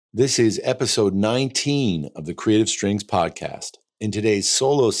This is episode 19 of the Creative Strings podcast. In today's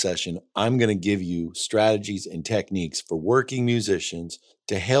solo session, I'm going to give you strategies and techniques for working musicians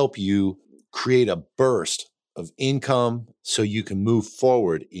to help you create a burst of income so you can move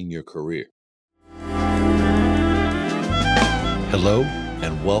forward in your career. Hello,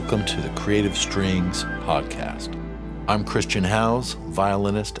 and welcome to the Creative Strings podcast. I'm Christian Howes,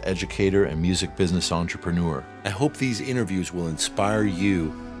 violinist, educator, and music business entrepreneur. I hope these interviews will inspire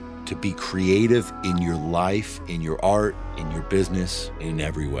you to be creative in your life, in your art, in your business, in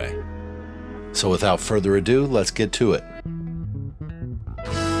every way. So without further ado, let's get to it.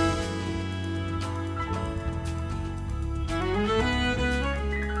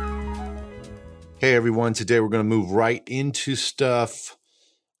 Hey everyone, today we're going to move right into stuff.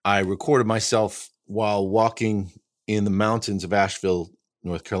 I recorded myself while walking in the mountains of Asheville,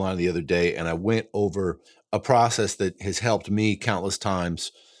 North Carolina the other day, and I went over a process that has helped me countless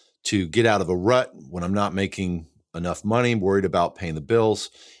times to get out of a rut when I'm not making enough money, worried about paying the bills,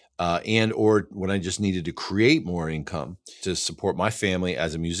 and or when I just needed to create more income to support my family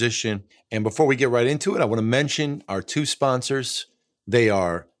as a musician. And before we get right into it, I want to mention our two sponsors. They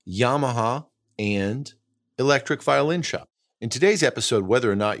are Yamaha and Electric Violin Shop. In today's episode,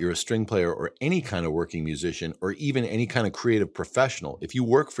 whether or not you're a string player or any kind of working musician or even any kind of creative professional, if you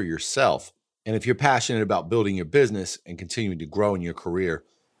work for yourself and if you're passionate about building your business and continuing to grow in your career,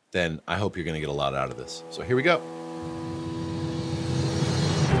 then I hope you're going to get a lot out of this. So here we go.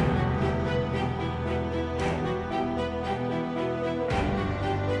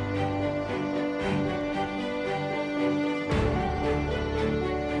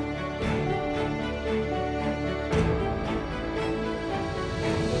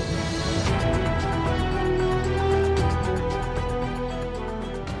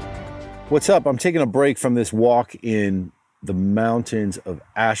 What's up? I'm taking a break from this walk in the mountains of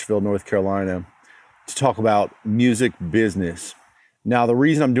Asheville, North Carolina, to talk about music business. Now, the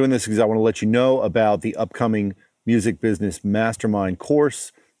reason I'm doing this is because I want to let you know about the upcoming Music Business Mastermind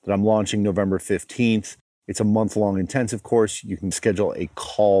course that I'm launching November 15th. It's a month-long intensive course. You can schedule a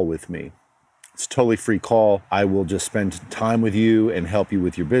call with me. It's a totally free call. I will just spend time with you and help you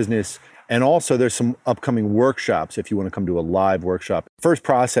with your business. And also there's some upcoming workshops if you want to come to a live workshop. First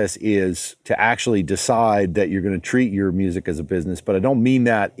process is to actually decide that you're going to treat your music as a business, but I don't mean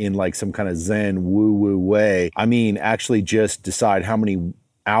that in like some kind of Zen woo-woo way. I mean actually just decide how many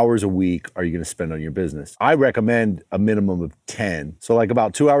hours a week are you going to spend on your business. I recommend a minimum of 10. So like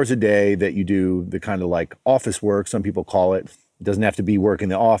about 2 hours a day that you do the kind of like office work, some people call it. It doesn't have to be work in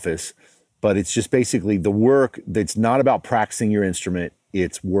the office, but it's just basically the work that's not about practicing your instrument.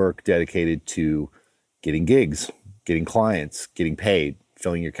 It's work dedicated to getting gigs, getting clients, getting paid,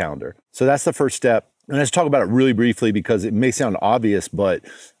 filling your calendar. So that's the first step. And let's talk about it really briefly because it may sound obvious, but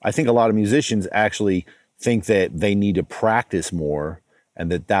I think a lot of musicians actually think that they need to practice more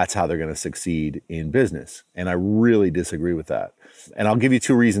and that that's how they're going to succeed in business. And I really disagree with that. And I'll give you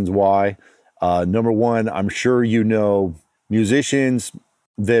two reasons why. Number one, I'm sure you know musicians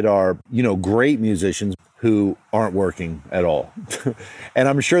that are, great musicians who aren't working at all. And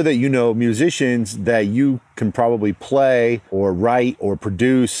I'm sure that you know musicians that you can probably play or write or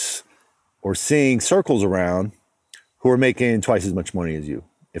produce or sing circles around who are making twice as much money as you.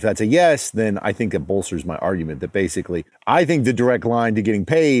 If that's a yes, then I think that bolsters my argument that basically I think the direct line to getting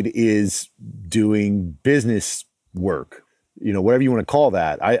paid is doing business work. Whatever you want to call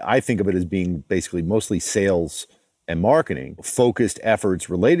that. I think of it as being basically mostly sales and marketing, focused efforts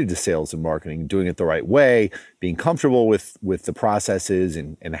related to sales and marketing, doing it the right way, being comfortable with the processes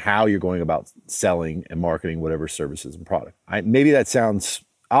and how you're going about selling and marketing whatever services and product. Maybe that sounds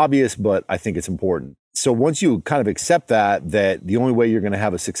obvious, but I think it's important. So once you kind of accept that the only way you're going to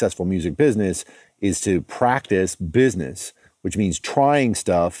have a successful music business is to practice business, which means trying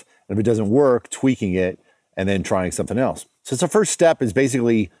stuff, and if it doesn't work, tweaking it, and then trying something else. So it's the first step is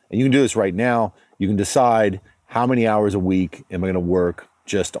basically, and you can do this right now, you can decide how many hours a week am I going to work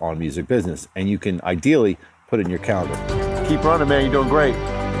just on music business? And you can ideally put it in your calendar. Keep running, man. You're doing great.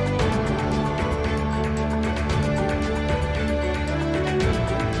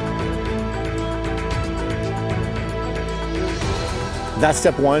 That's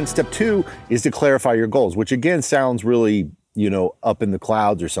step one. Step two is to clarify your goals, which again sounds really, up in the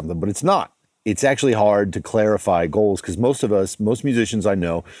clouds or something, but it's not. It's actually hard to clarify goals because most musicians I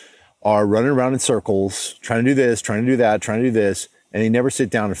know are running around in circles, trying to do this, trying to do that, trying to do this, and they never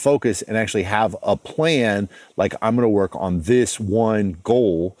sit down and focus and actually have a plan, like I'm going to work on this one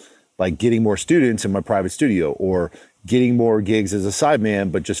goal, like getting more students in my private studio or getting more gigs as a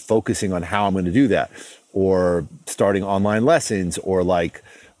sideman, but just focusing on how I'm going to do that, or starting online lessons, or like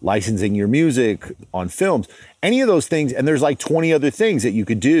licensing your music on films, any of those things. And there's like 20 other things that you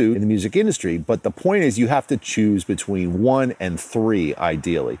could do in the music industry. But the point is you have to choose between 1 and 3,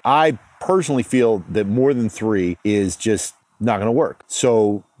 ideally. I personally feel that more than 3 is just not going to work.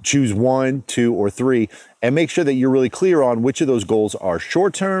 So choose 1, 2, or 3, and make sure that you're really clear on which of those goals are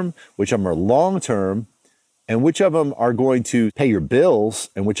short-term, which of them are long-term, and which of them are going to pay your bills,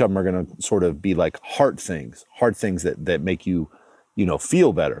 and which of them are going to sort of be like heart things that make you,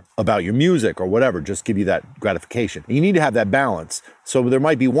 feel better about your music or whatever, just give you that gratification. And you need to have that balance. So there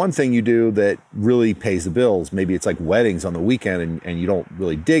might be one thing you do that really pays the bills. Maybe it's like weddings on the weekend and you don't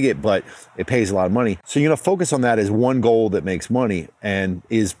really dig it, but it pays a lot of money. So you're going to focus on that as one goal that makes money and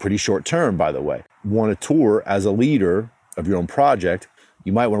is pretty short term, by the way. Want to tour as a leader of your own project,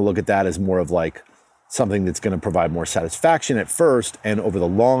 you might want to look at that as more of like something that's going to provide more satisfaction at first and over the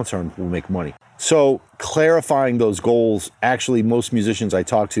long term will make money. So clarifying those goals, actually most musicians I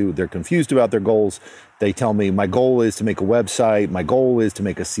talk to, they're confused about their goals. They tell me my goal is to make a website, my goal is to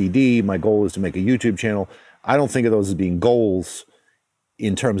make a CD, my goal is to make a YouTube channel. I don't think of those as being goals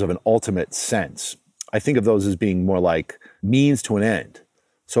in terms of an ultimate sense. I think of those as being more like means to an end.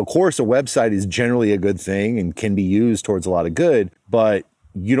 So of course a website is generally a good thing and can be used towards a lot of good, but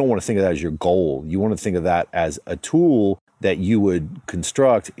you don't want to think of that as your goal. You want to think of that as a tool that you would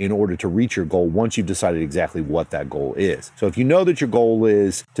construct in order to reach your goal once you've decided exactly what that goal is. So if you know that your goal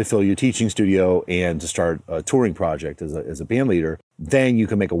is to fill your teaching studio and to start a touring project as a band leader, then you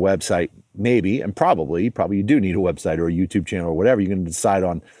can make a website, maybe, and probably you do need a website or a YouTube channel or whatever. You're going to decide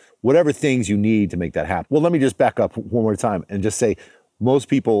on whatever things you need to make that happen. Well, let me just back up one more time and just say most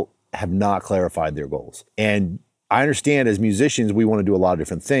people have not clarified their goals. And I understand as musicians, we want to do a lot of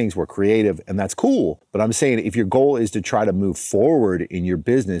different things. We're creative and that's cool. But I'm saying if your goal is to try to move forward in your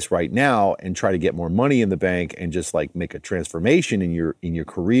business right now and try to get more money in the bank and just like make a transformation in your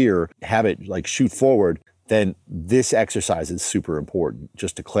career, have it like shoot forward, then this exercise is super important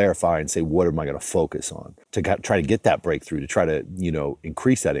just to clarify and say, what am I going to focus on to try to get that breakthrough, to try to,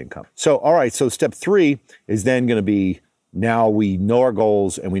 increase that income. So, all right. So step 3 is then going to be, now we know our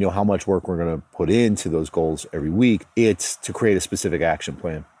goals and we know how much work we're going to put into those goals every week. It's to create a specific action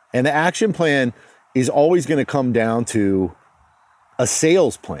plan. And the action plan is always going to come down to a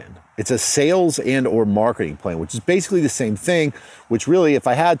sales plan. It's a sales and or marketing plan, which is basically the same thing, which really, if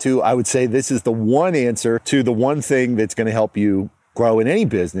I had to, I would say this is the one answer to the one thing that's going to help you grow in any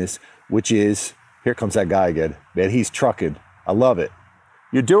business, which is, here comes that guy again. Man, he's trucking. I love it.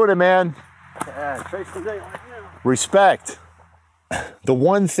 You're doing it, man. Yeah, Trace the day. Respect. The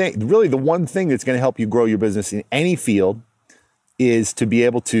one thing that's going to help you grow your business in any field is to be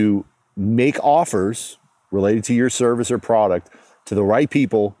able to make offers related to your service or product to the right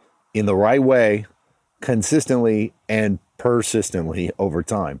people in the right way, consistently and persistently over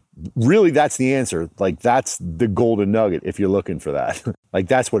time. Really, that's the answer. Like, that's the golden nugget if you're looking for that. Like,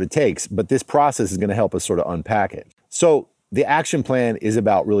 that's what it takes. But this process is going to help us sort of unpack it. So the action plan is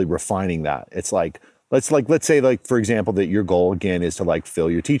about really refining that. It's like, let's say, for example, that your goal again is to fill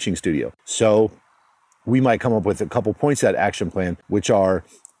your teaching studio. So we might come up with a couple points of that action plan, which are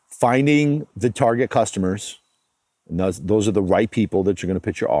finding the target customers. And those are the right people that you're going to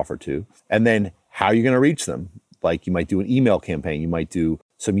pitch your offer to. And then how you're going to reach them. Like, you might do an email campaign. You might do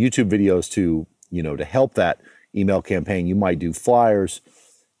some YouTube videos to help that email campaign. You might do flyers.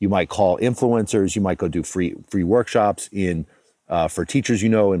 You might call influencers. You might go do free workshops for teachers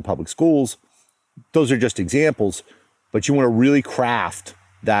in public schools. Those are just examples, but you want to really craft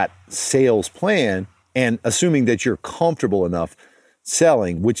that sales plan, and assuming that you're comfortable enough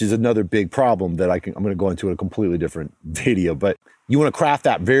selling, which is another big problem that I'm going to go into in a completely different video, but you want to craft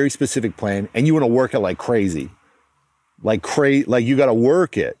that very specific plan and you want to work it like crazy. Like you got to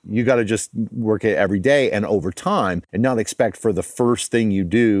work it. You got to just work it every day and over time, and not expect for the first thing you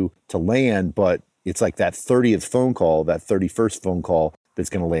do to land, but it's like that 30th phone call, that 31st phone call that's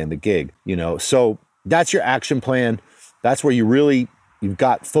going to land the gig, So that's your action plan. That's where you've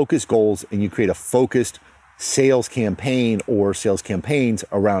got focused goals and you create a focused sales campaign or sales campaigns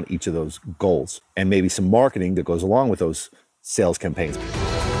around each of those goals, and maybe some marketing that goes along with those sales campaigns.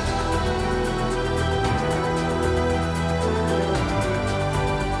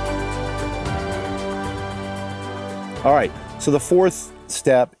 All right. So the fourth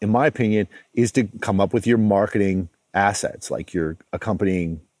step, in my opinion, is to come up with your marketing assets, like your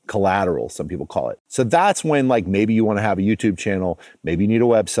accompanying collateral, some people call it. So that's when maybe you want to have a YouTube channel, maybe you need a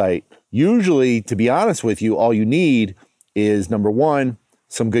website. Usually, to be honest with you, all you need is, number one,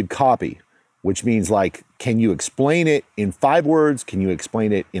 some good copy, which means can you explain it in 5 words? Can you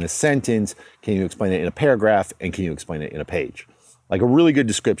explain it in a sentence? Can you explain it in a paragraph? And can you explain it in a page? like a really good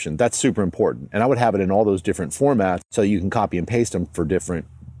description. That's super important. And I would have it in all those different formats so you can copy and paste them for different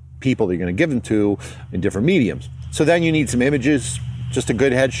people that you're going to give them to in different mediums. So then you need some images, just a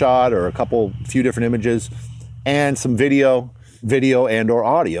good headshot or few different images, and some video and or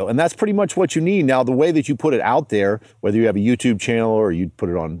audio. And that's pretty much what you need. Now, the way that you put it out there, whether you have a YouTube channel or you put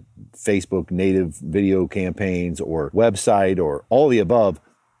it on Facebook native video campaigns or website or all the above,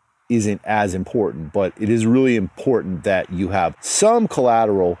 isn't as important. But it is really important that you have some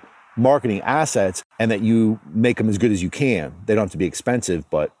collateral marketing assets and that you make them as good as you can. They don't have to be expensive,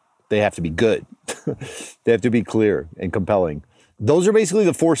 but they have to be good. They have to be clear and compelling. Those are basically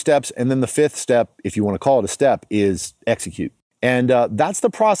the 4 steps. And then the 5th step, if you want to call it a step, is execute. And that's the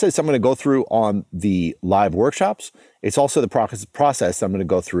process I'm going to go through on the live workshops. It's also the process I'm going to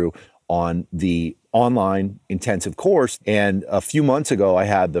go through on the online intensive course. And a few months ago, I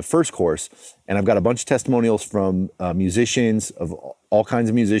had the first course, and I've got a bunch of testimonials from musicians, of all kinds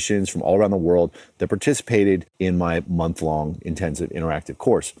of musicians from all around the world that participated in my month-long intensive interactive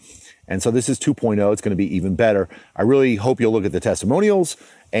course. And so this is 2.0. It's going to be even better. I really hope you'll look at the testimonials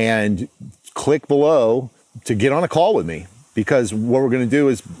and click below to get on a call with me, because what we're going to do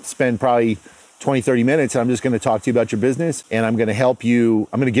is spend probably 20, 30 minutes. And I'm just going to talk to you about your business, and I'm going to help you.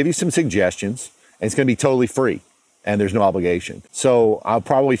 I'm going to give you some suggestions, and it's going to be totally free and there's no obligation. So I'll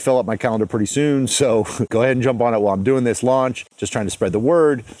probably fill up my calendar pretty soon. So go ahead and jump on it while I'm doing this launch, just trying to spread the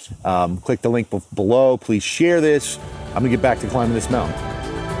word. Click the link below. Please share this. I'm going to get back to climbing this mountain.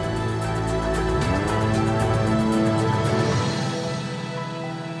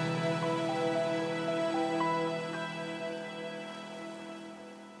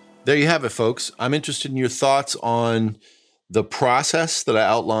 There you have it, folks. I'm interested in your thoughts on the process that I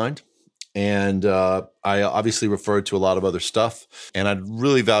outlined. And I obviously referred to a lot of other stuff. And I'd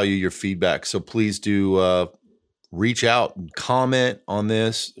really value your feedback. So please do reach out and comment on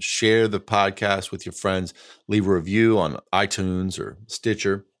this. Share the podcast with your friends. Leave a review on iTunes or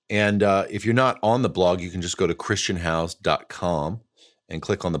Stitcher. And if you're not on the blog, you can just go to christianhouse.com and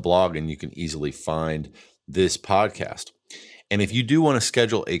click on the blog, and you can easily find this podcast. And if you do want to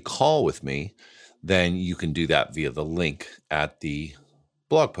schedule a call with me, then you can do that via the link at the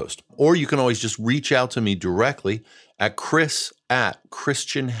blog post. Or you can always just reach out to me directly at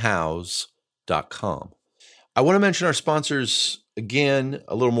chris@christianhouse.com. I want to mention our sponsors again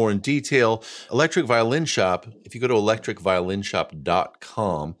a little more in detail. Electric Violin Shop, if you go to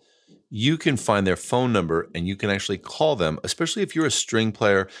electricviolinshop.com, you can find their phone number and you can actually call them, especially if you're a string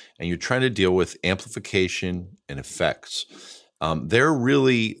player and you're trying to deal with amplification and effects.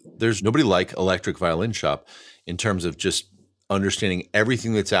 There's nobody like Electric Violin Shop in terms of just understanding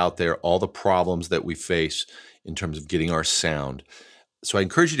everything that's out there, all the problems that we face in terms of getting our sound. So I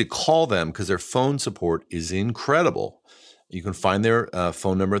encourage you to call them because their phone support is incredible. You can find their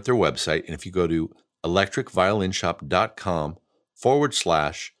phone number at their website. And if you go to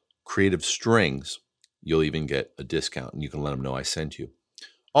electricviolinshop.com/creative strings, you'll even get a discount and you can let them know I sent you.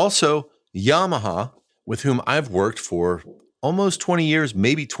 Also, Yamaha, with whom I've worked for almost 20 years,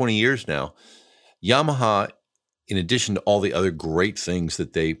 maybe 20 years now. Yamaha, in addition to all the other great things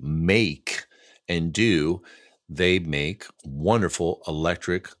that they make and do, they make wonderful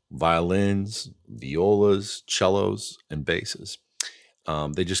electric violins, violas, cellos, and basses.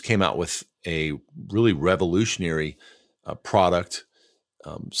 They just came out with a really revolutionary product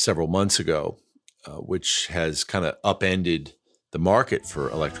several months ago, which has kind of upended the market for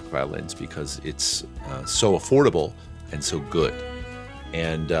electric violins because it's so affordable and so good.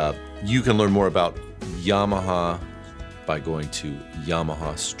 And you can learn more about Yamaha by going to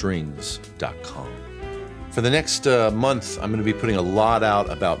yamahastrings.com. For the next month, I'm going to be putting a lot out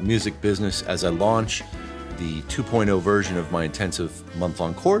about music business as I launch the 2.0 version of my intensive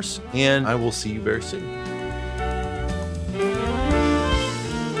month-long course, and I will see you very soon.